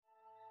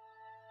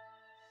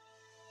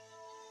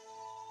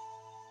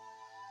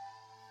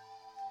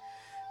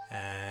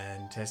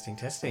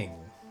Testing.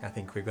 I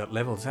think we've got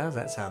levels. How's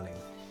that sounding?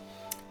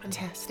 I'm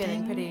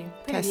feeling pretty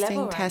testing,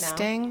 level right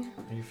testing. now.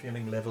 Are you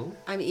feeling level?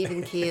 I'm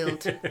even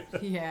keeled.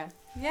 Yeah,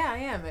 I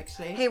am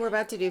actually. Hey, we're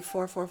about to do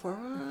 4, 4, 4.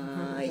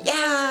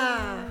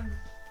 Yeah.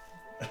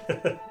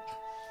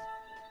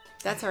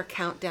 That's our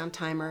countdown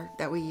timer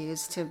that we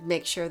use to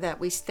make sure that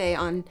we stay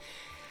on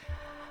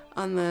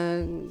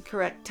the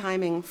correct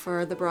timing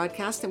for the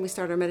broadcast, and we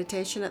start our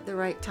meditation at the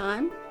right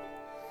time.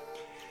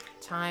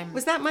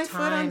 Was that my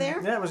foot on there?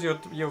 Yeah, it was your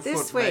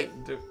This foot. way.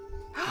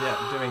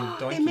 Doing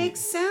donkey. It makes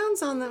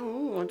sounds on the.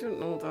 Oh, I didn't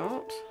know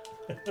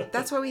that.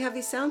 That's why we have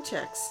these sound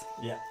checks.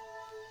 Yeah.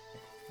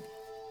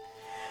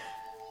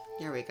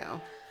 Here we go.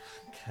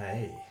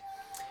 Okay.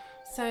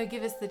 So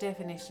give us the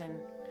definition.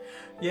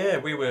 Yeah,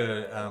 we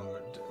were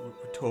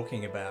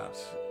talking about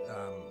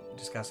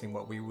discussing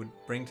what we would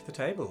bring to the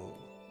table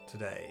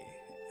today,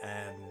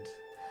 and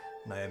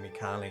Naomi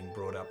Carling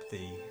brought up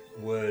the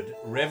word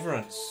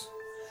reverence.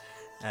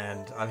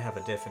 And I have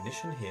a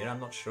definition here. I'm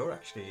not sure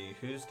actually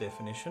whose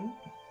definition,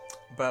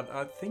 but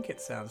I think it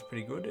sounds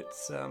pretty good.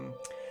 It's a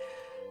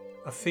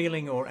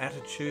feeling or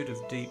attitude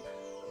of deep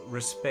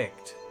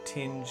respect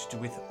tinged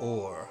with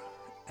awe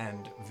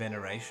and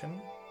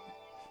veneration.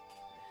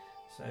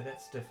 So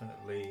that's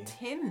definitely...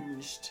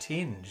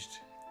 Tinged.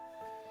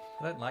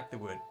 I don't like the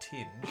word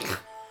tinged.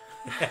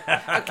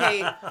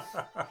 Okay,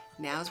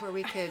 now's where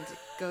we could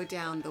go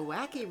down the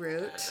wacky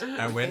route.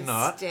 And we're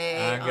not.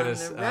 Stay I'm gonna, on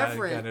the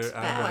reverent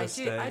path.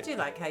 I do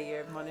like how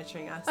you're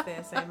monitoring us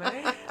there, Samo.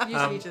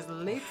 Usually you just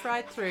leap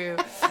right through.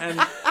 And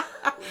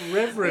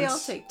reverence... We all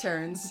take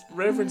turns.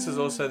 Reverence is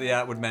also the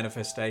outward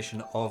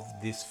manifestation of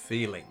this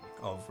feeling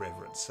of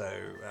reverence. So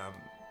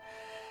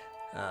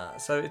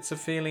it's a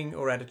feeling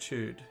or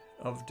attitude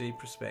of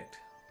deep respect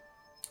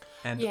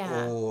and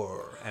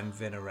awe and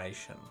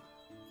veneration.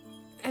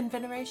 And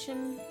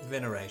veneration?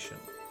 Veneration.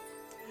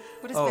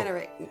 What is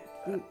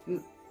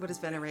What is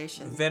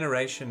veneration?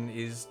 Veneration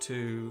is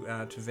to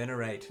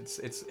venerate.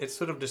 It's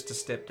sort of just a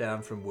step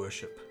down from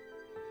worship.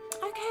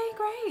 Okay,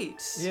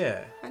 great.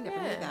 Yeah. I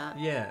never knew that.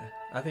 Yeah.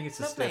 I think it's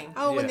Lovely. a step.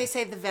 Oh, yeah. when they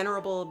say the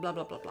venerable blah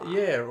blah blah blah.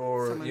 Yeah,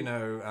 or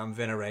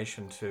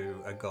veneration to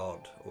a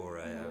god or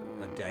a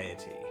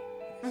deity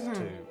is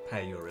to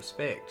pay your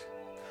respect.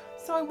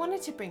 So I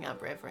wanted to bring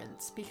up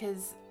reverence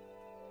because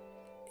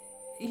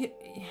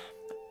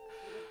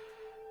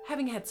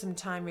having had some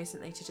time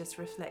recently to just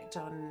reflect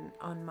on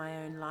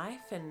my own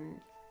life and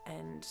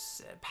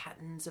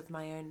patterns of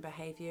my own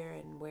behavior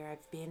and where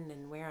I've been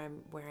and where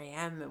I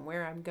am and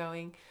where I'm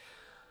going,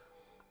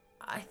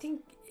 I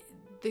think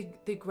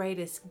the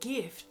greatest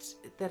gift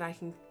that I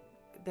can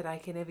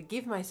ever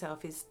give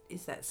myself is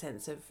that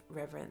sense of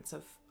reverence,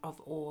 of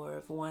awe,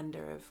 of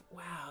wonder, of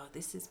wow,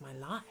 this is my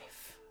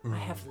life. I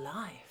have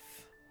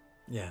life.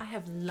 Yeah. I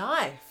have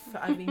life.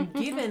 I've been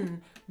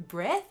given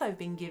breath. I've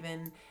been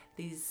given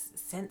these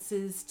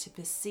senses to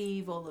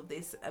perceive all of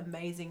this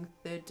amazing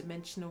third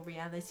dimensional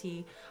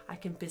reality. I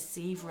can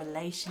perceive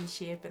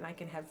relationship, and I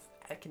can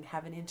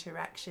have an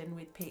interaction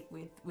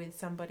with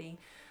somebody.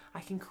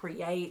 I can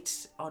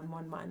create on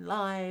One Mind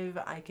Live.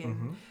 I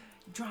can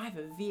drive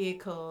a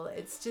vehicle.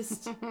 It's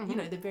just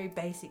the very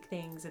basic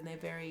things, and they're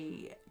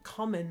very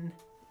common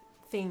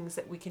things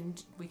that we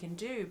can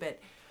do, but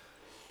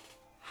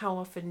how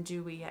often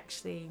do we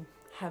actually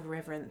have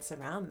reverence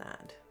around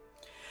that?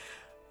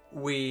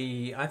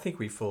 I think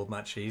we fall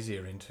much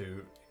easier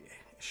into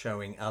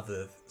showing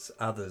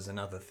others and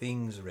other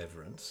things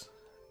reverence,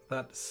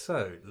 but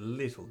so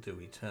little do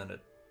we turn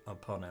it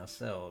upon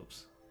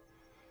ourselves.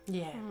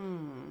 Yeah.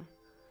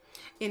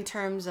 In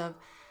terms of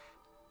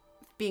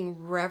being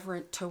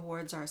reverent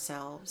towards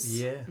ourselves.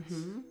 Yes.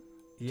 Mm-hmm.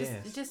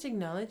 Yes. Just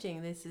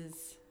acknowledging this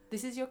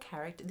is your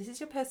character, this is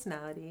your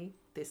personality,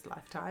 this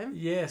lifetime.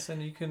 Yes,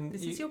 and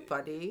This is your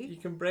body. You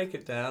can break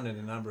it down in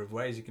a number of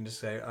ways. You can just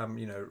say,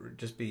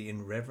 just be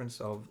in reverence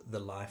of the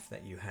life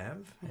that you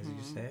have, as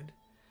you said.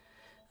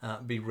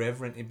 Be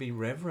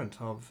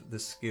reverent of the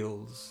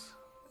skills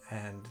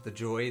and the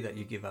joy that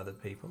you give other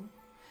people.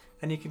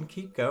 And you can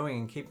keep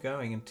going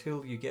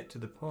until you get to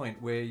the point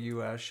where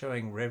you are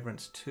showing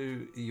reverence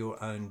to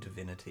your own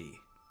divinity.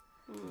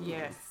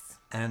 Yes.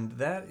 And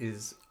that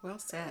is Well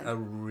said. a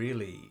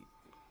really,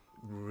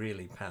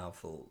 really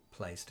powerful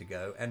place to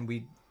go. And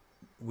we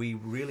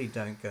really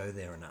don't go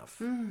there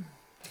enough.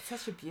 It's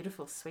such a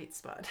beautiful sweet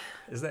spot.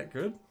 Is that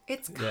good?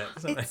 It's Yeah.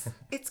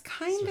 it's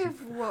kind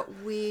of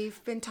what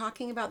we've been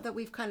talking about, that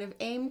we've kind of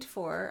aimed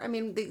for. I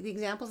mean, the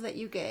examples that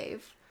you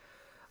gave,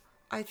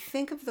 I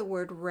think of the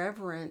word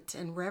reverent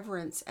and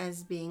reverence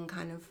as being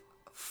kind of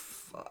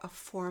a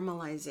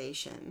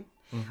formalization,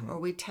 or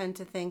we tend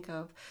to think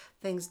of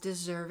things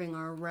deserving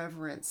our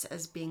reverence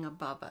as being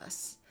above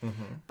us.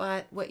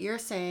 But what you're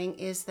saying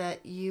is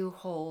that you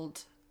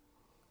hold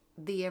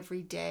the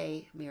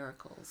everyday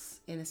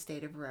miracles in a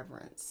state of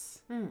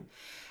reverence,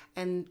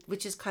 and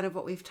which is kind of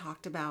what we've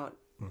talked about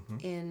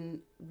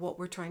in what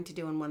we're trying to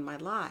do in One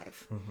Mind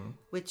Live,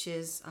 which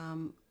is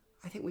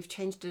I think we've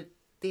changed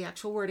the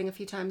actual wording a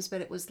few times, but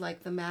it was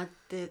like the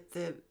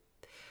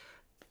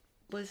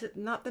was it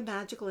not the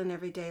magical in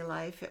everyday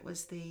life? It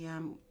was the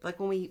like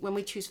when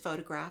we choose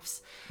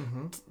photographs.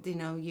 You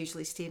know,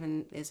 usually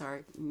Stephen is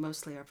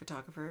mostly our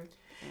photographer,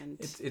 and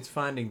it's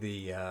finding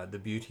the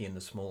beauty in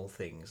the small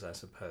things, I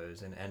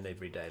suppose, and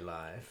everyday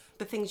life.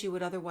 the things you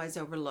would otherwise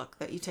overlook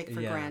that you take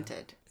for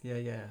granted.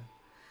 Yeah.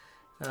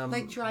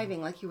 Like driving,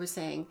 like you were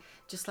saying,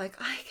 just like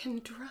I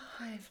can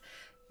drive.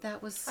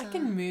 That was I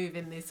can move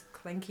in this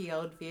clanky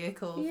old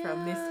vehicle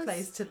from this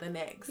place to the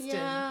next.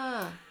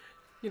 Yeah. And,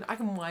 you know, I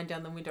can wind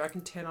down the window. I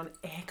can turn on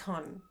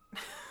aircon.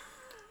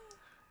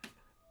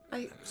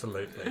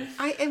 Absolutely.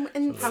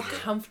 And how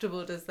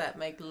comfortable does that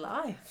make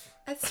life?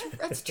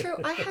 That's true.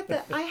 I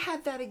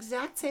had that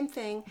exact same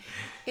thing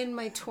in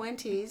my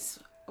 20s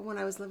when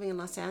I was living in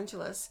Los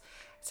Angeles.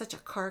 Such a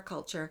car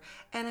culture,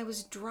 and I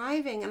was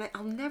driving, and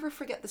I'll never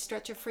forget the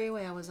stretch of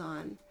freeway I was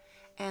on,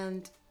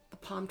 and the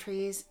palm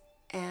trees,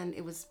 and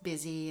it was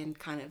busy and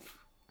kind of,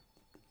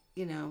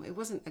 you know, it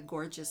wasn't a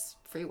gorgeous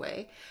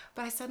freeway,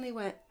 but I suddenly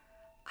went,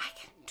 I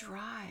can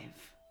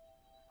drive.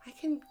 I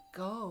can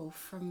go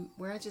from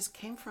where I just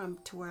came from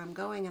to where I'm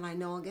going, and I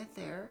know I'll get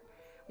there,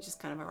 which is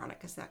kind of ironic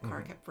because that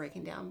car kept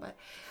breaking down. But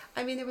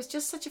I mean, there was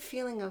just such a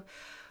feeling of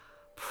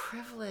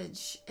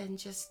privilege, and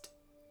just,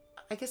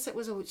 I guess it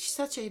was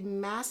such a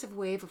massive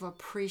wave of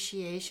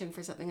appreciation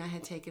for something I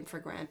had taken for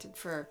granted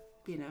for,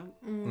 you know,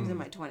 I was in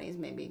my 20s,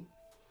 maybe.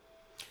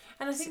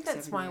 And I think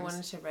that's 6-7 why I years.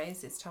 wanted to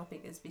raise this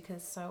topic, is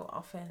because so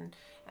often,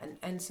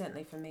 and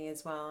certainly for me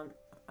as well,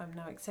 I'm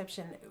no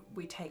exception,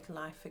 we take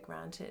life for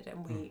granted,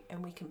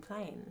 and we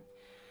complain,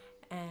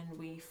 and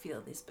we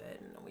feel this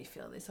burden, and we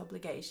feel this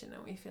obligation,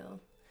 and we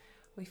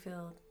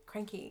feel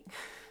cranky.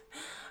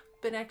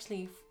 But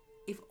actually,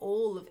 if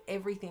all of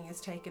everything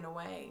is taken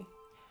away,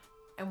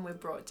 and we're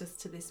brought just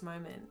to this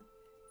moment,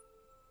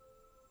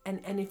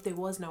 and if there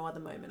was no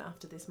other moment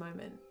after this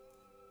moment,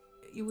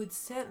 you would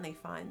certainly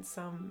find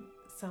some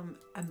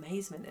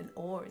amazement and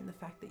awe in the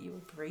fact that you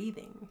were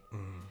breathing,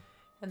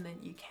 and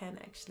that you can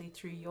actually,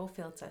 through your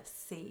filter,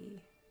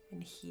 see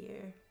and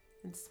hear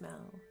and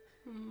smell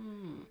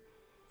and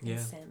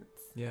sense.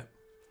 Yeah.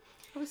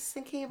 I was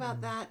thinking about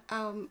that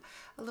a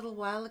little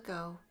while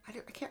ago. I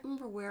can't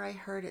remember where I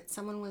heard it.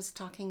 Someone was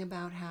talking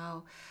about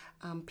how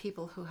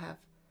people who have,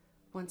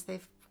 once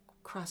they've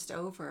crossed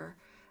over,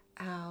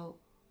 how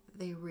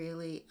they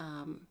really,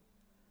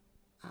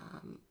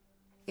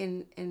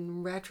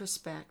 in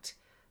retrospect,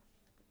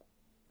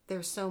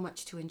 there's so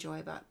much to enjoy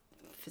about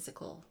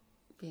physical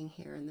being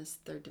here in this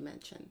third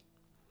dimension.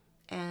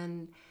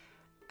 And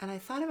I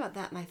thought about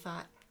that, and I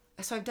thought,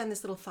 so I've done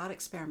this little thought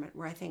experiment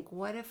where I think,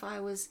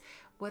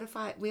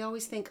 we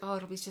always think, oh,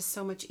 it'll be just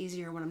so much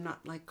easier when I'm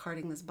not like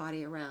carting this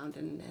body around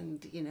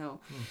and you know.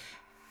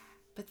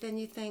 But then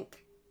you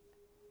think,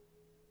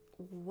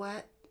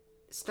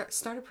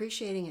 start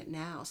appreciating it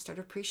now. Start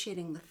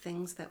appreciating the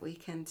things that we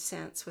can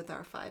sense with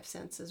our 5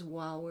 senses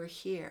while we're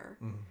here.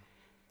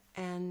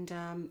 And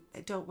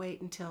don't wait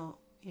until,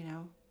 you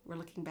know, we're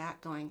looking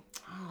back going,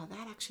 oh,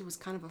 that actually was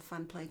kind of a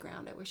fun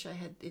playground. I wish I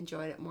had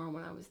enjoyed it more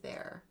when I was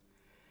there.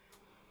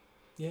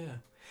 Yeah.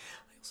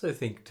 I also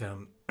think,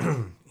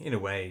 in a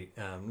way,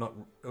 not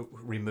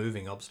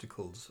removing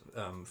obstacles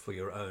for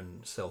your own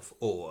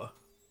self-awe.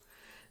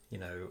 You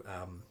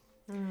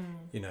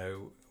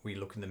know, we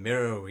look in the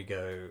mirror, we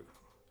go,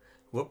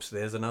 whoops,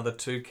 there's another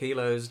 2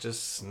 kilos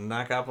just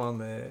snuck up on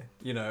there,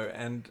 you know,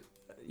 and,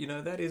 you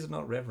know, that is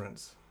not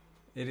reverence.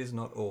 It is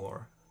not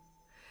awe.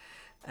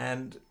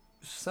 And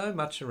so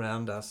much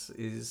around us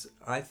is,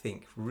 I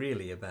think,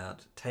 really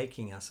about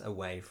taking us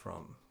away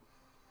from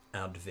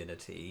our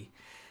divinity.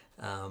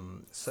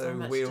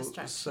 So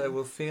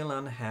we'll feel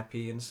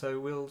unhappy, and so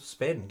we'll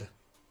spend,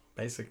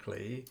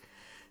 basically,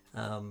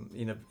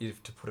 you know,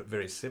 to put it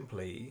very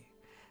simply.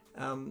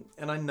 And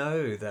I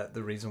know that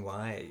the reason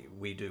why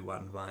we do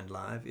One Mind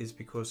Live is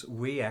because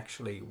we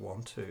actually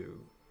want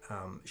to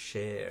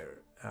share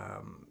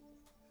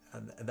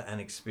an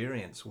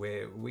experience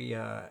where we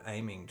are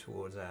aiming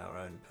towards our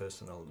own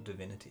personal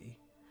divinity.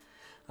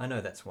 I know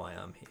that's why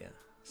I'm here.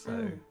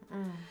 So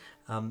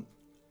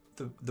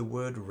the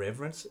word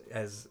reverence,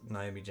 as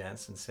Naomi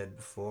Jansen said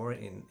before,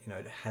 it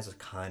has a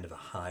kind of a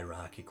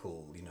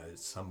hierarchical, you know,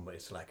 somewhere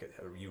it's like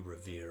you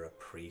revere a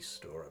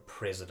priest or a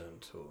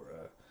president or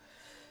a,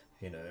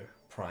 you know,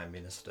 prime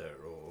minister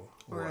or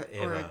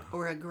whatever.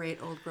 Or a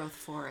great old growth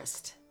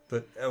forest.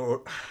 But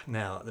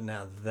now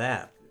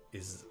that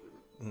is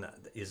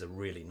a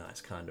really nice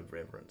kind of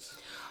reverence.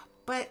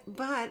 But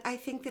I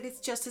think that it's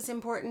just as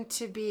important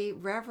to be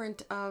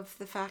reverent of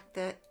the fact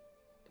that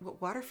what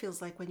water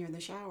feels like when you're in the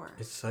shower.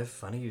 It's so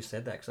funny you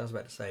said that, because I was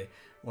about to say,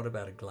 what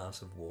about a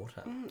glass of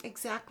water?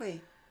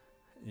 Exactly.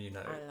 You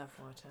know. I love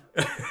water.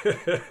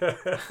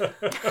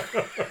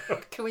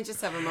 Can we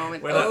just have a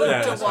moment?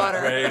 To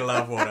water. We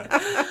love water.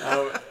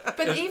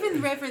 But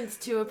even reverence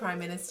to a prime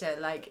minister,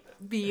 like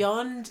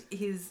beyond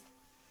his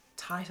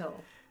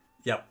title.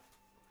 Yep.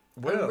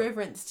 Well,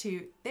 reverence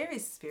to, there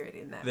is spirit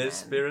in that. There's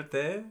spirit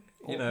there,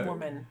 you know.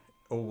 Woman.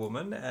 Or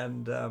woman,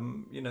 and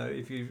you know,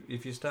 if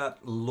you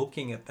start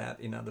looking at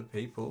that in other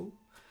people,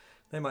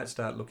 They might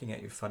start looking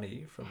at you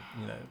funny from,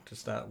 to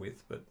start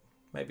with, but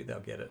maybe they'll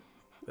get it.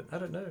 But I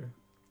don't know.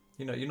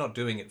 You're not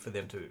doing it for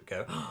them to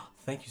go, oh,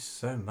 thank you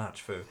so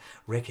much for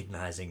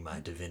recognizing my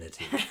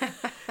divinity.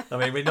 I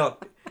mean,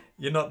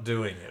 you're not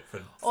doing it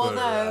for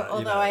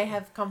although I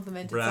have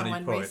complimented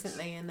someone points.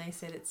 recently and they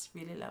said it's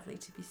really lovely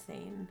to be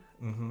seen.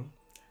 Mm-hmm.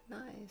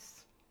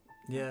 Nice.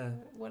 Yeah.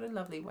 What a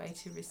lovely way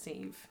to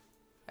receive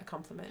a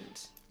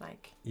compliment.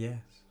 Like, Yes.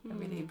 I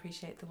really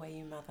appreciate the way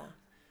you mother.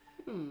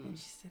 And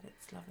she said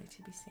it's lovely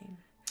to be seen.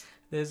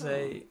 There's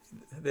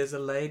a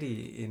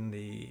lady in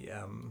the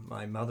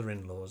my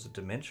mother-in-law's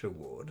dementia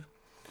ward,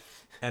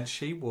 and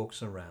she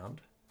walks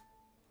around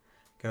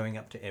going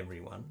up to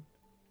everyone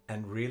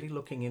and really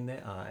looking in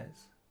their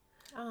eyes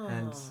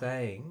and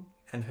saying,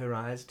 and her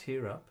eyes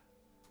tear up,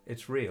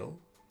 it's real,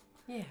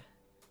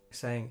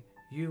 saying,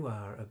 you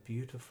are a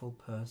beautiful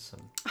person.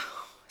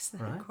 Oh, isn't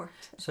that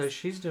gorgeous? So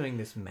she's doing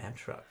this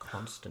mantra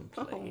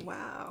constantly. Oh,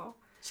 wow.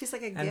 She's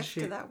like a gift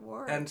to that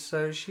ward. And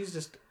so she's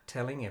just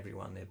telling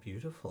everyone they're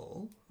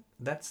beautiful.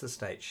 That's the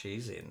state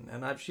she's in.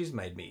 And she's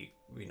made me,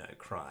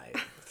 cry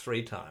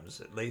 3 times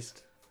at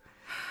least.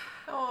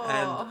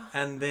 Oh.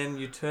 And then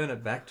you turn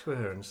it back to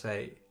her and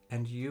say,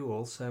 and you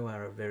also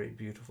are a very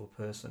beautiful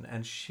person.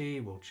 And she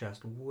will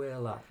just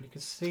well up. You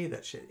can see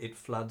that it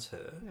floods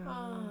her.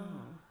 Oh,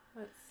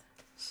 that's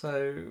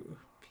so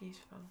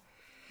beautiful.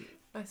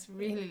 That's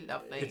really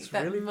lovely. It's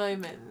that really,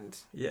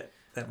 moment. Yeah,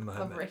 that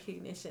moment Of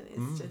recognition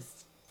is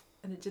just...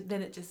 And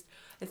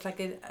it's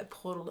like a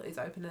portal that is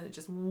open and it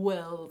just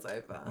wells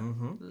over.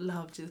 Mm-hmm.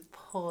 Love just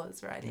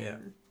pours right in. Yeah,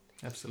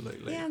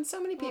 absolutely. Yeah, and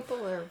so many people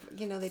are,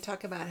 they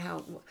talk about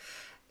how,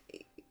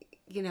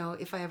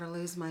 if I ever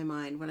lose my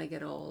mind when I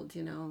get old,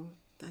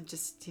 I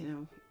just,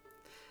 I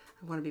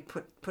want to be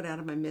put out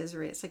of my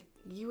misery. It's like,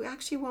 you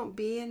actually won't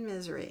be in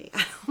misery,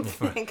 I don't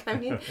think. I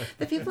mean,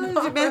 the people in the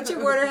dementia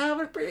ward are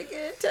having a pretty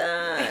good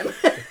time.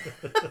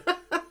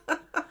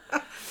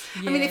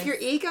 Yes. I mean, if your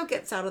ego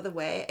gets out of the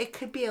way, it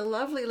could be a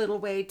lovely little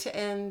way to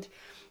end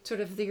sort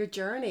of your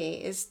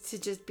journey, is to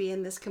just be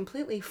in this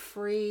completely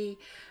free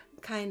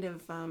kind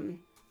of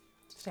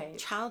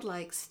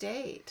childlike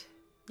state.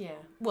 Yeah.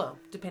 Well,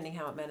 depending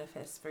how it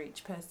manifests for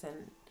each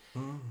person.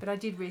 But I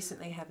did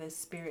recently have a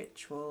spirit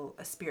to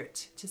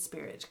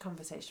spirit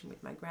conversation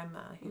with my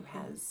grandma who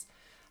has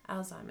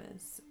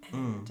Alzheimer's,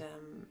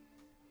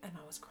 and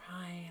I was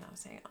crying and I was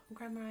saying, oh,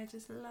 Grandma, I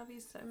just love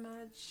you so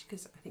much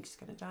because I think she's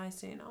going to die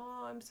soon.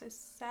 Oh, I'm so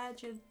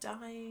sad you're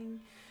dying.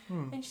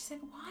 And she said,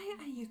 why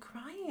are you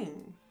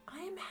crying? I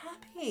am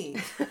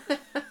happy.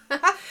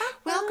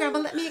 Well, Grandma,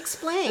 let me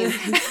explain.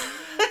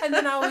 And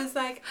then I was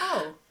like,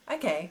 oh,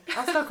 okay,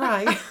 I'll stop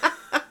crying.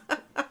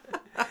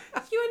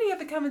 You only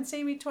ever come and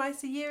see me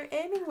twice a year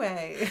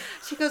anyway.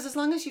 She goes, as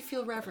long as you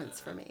feel reverence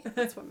for me,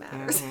 that's what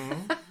matters.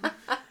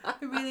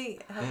 It really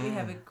helped me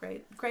have a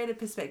greater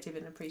perspective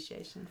and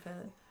appreciation for,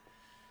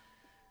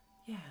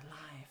 life.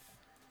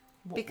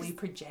 What we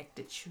project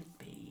it should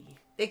be.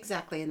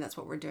 Exactly, and that's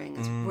what we're doing.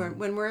 Is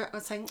when we're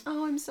saying,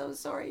 oh, I'm so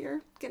sorry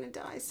you're going to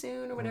die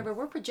soon or whatever,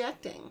 we're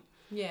projecting.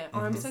 Yeah,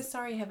 or I'm so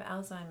sorry you have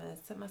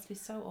Alzheimer's. That must be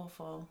so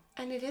awful.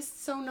 And it is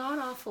so not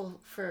awful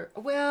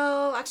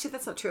actually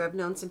that's not true. I've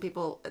known some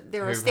people,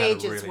 there are Who've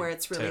stages had a really where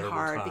it's really terrible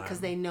hard time.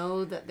 because they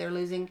know that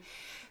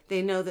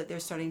they're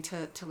starting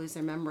to lose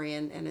their memory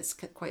and it's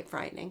quite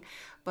frightening.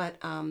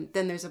 But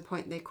then there's a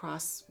point they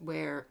cross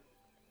where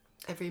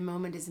every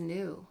moment is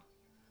new,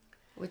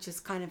 which is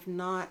kind of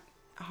not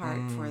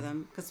hard for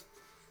them, because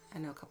I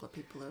know a couple of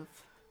people who've...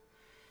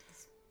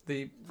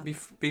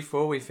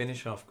 Before we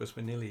finish off, because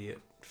we're nearly at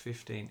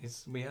 15,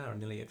 we are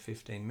nearly at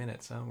 15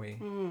 minutes, aren't we?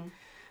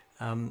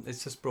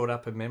 It's just brought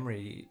up a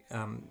memory.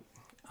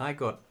 I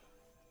got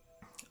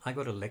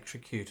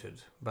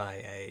electrocuted by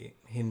a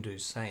Hindu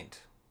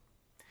saint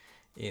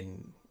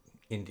in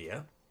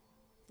India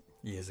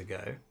years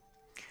ago.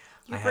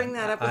 You bring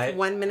that up with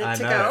 1 minute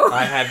to go.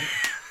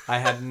 I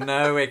had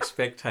no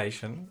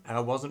expectation. I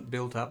wasn't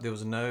built up. There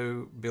was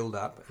no build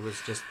up. It was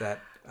just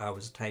that I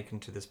was taken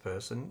to this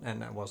person,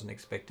 and I wasn't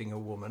expecting a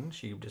woman.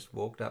 She just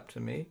walked up to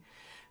me.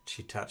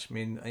 She touched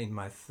me in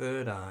my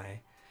third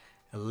eye,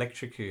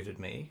 electrocuted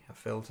me. I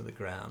fell to the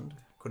ground.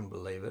 Couldn't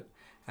believe it.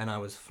 And I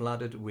was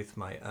flooded with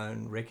my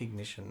own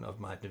recognition of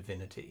my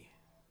divinity.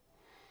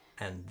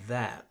 And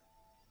that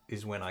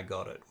is when I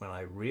got it, when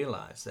I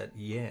realized that,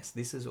 yes,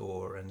 this is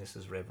awe and this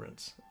is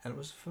reverence. And it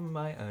was for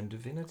my own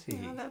divinity.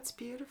 Oh, that's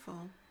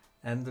beautiful.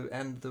 And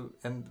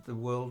the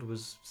world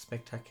was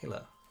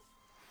spectacular.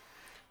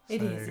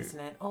 It is, isn't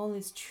it? All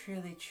is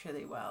truly,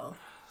 truly well.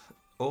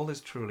 All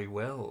is truly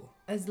well.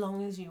 As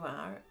long as you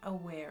are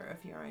aware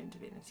of your own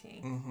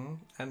divinity. Mm-hmm.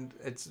 And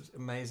it's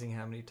amazing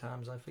how many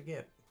times I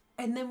forget.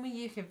 And then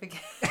you can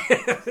forget.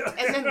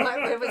 And then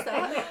what was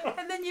that?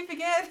 And then you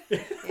forget.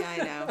 Yeah, I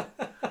know.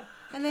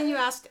 And then you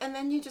ask, and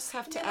then you just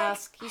have to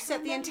ask. You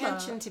set the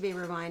intention to be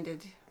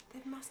reminded.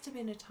 There must have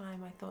been a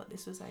time I thought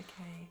this was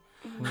okay.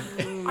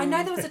 I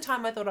know there was a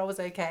time I thought I was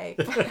okay.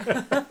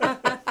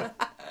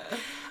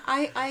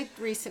 I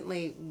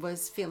recently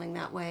was feeling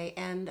that way,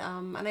 and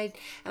I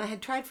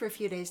had tried for a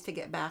few days to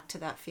get back to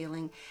that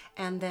feeling,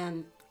 and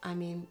then I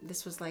mean,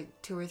 this was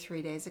like 2 or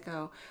 3 days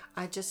ago.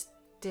 I just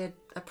did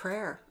a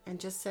prayer and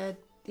just said,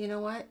 you know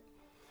what?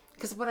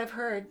 Because what I've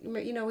heard,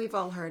 you know, we've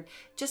all heard,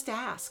 just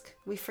ask.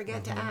 We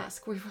forget to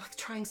ask. We're like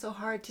trying so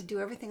hard to do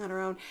everything on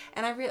our own,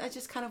 and I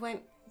just kind of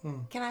went,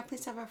 can I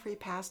please have a free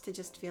pass to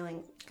just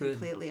feeling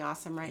completely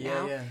awesome right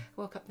now? Yeah.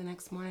 Woke up the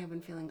next morning, I've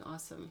been feeling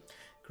awesome.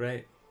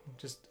 Great.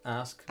 Just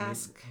ask.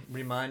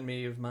 Remind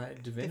me of my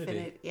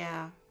divinity.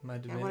 My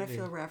divinity. I want to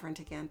feel reverent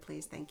again,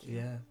 please. Thank you.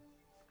 Yeah.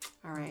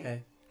 All right.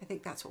 Okay. I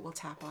think that's what we'll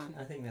tap on.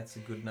 I think that's a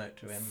good note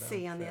to end on.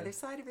 See you on the other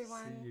side,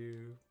 everyone. See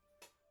you.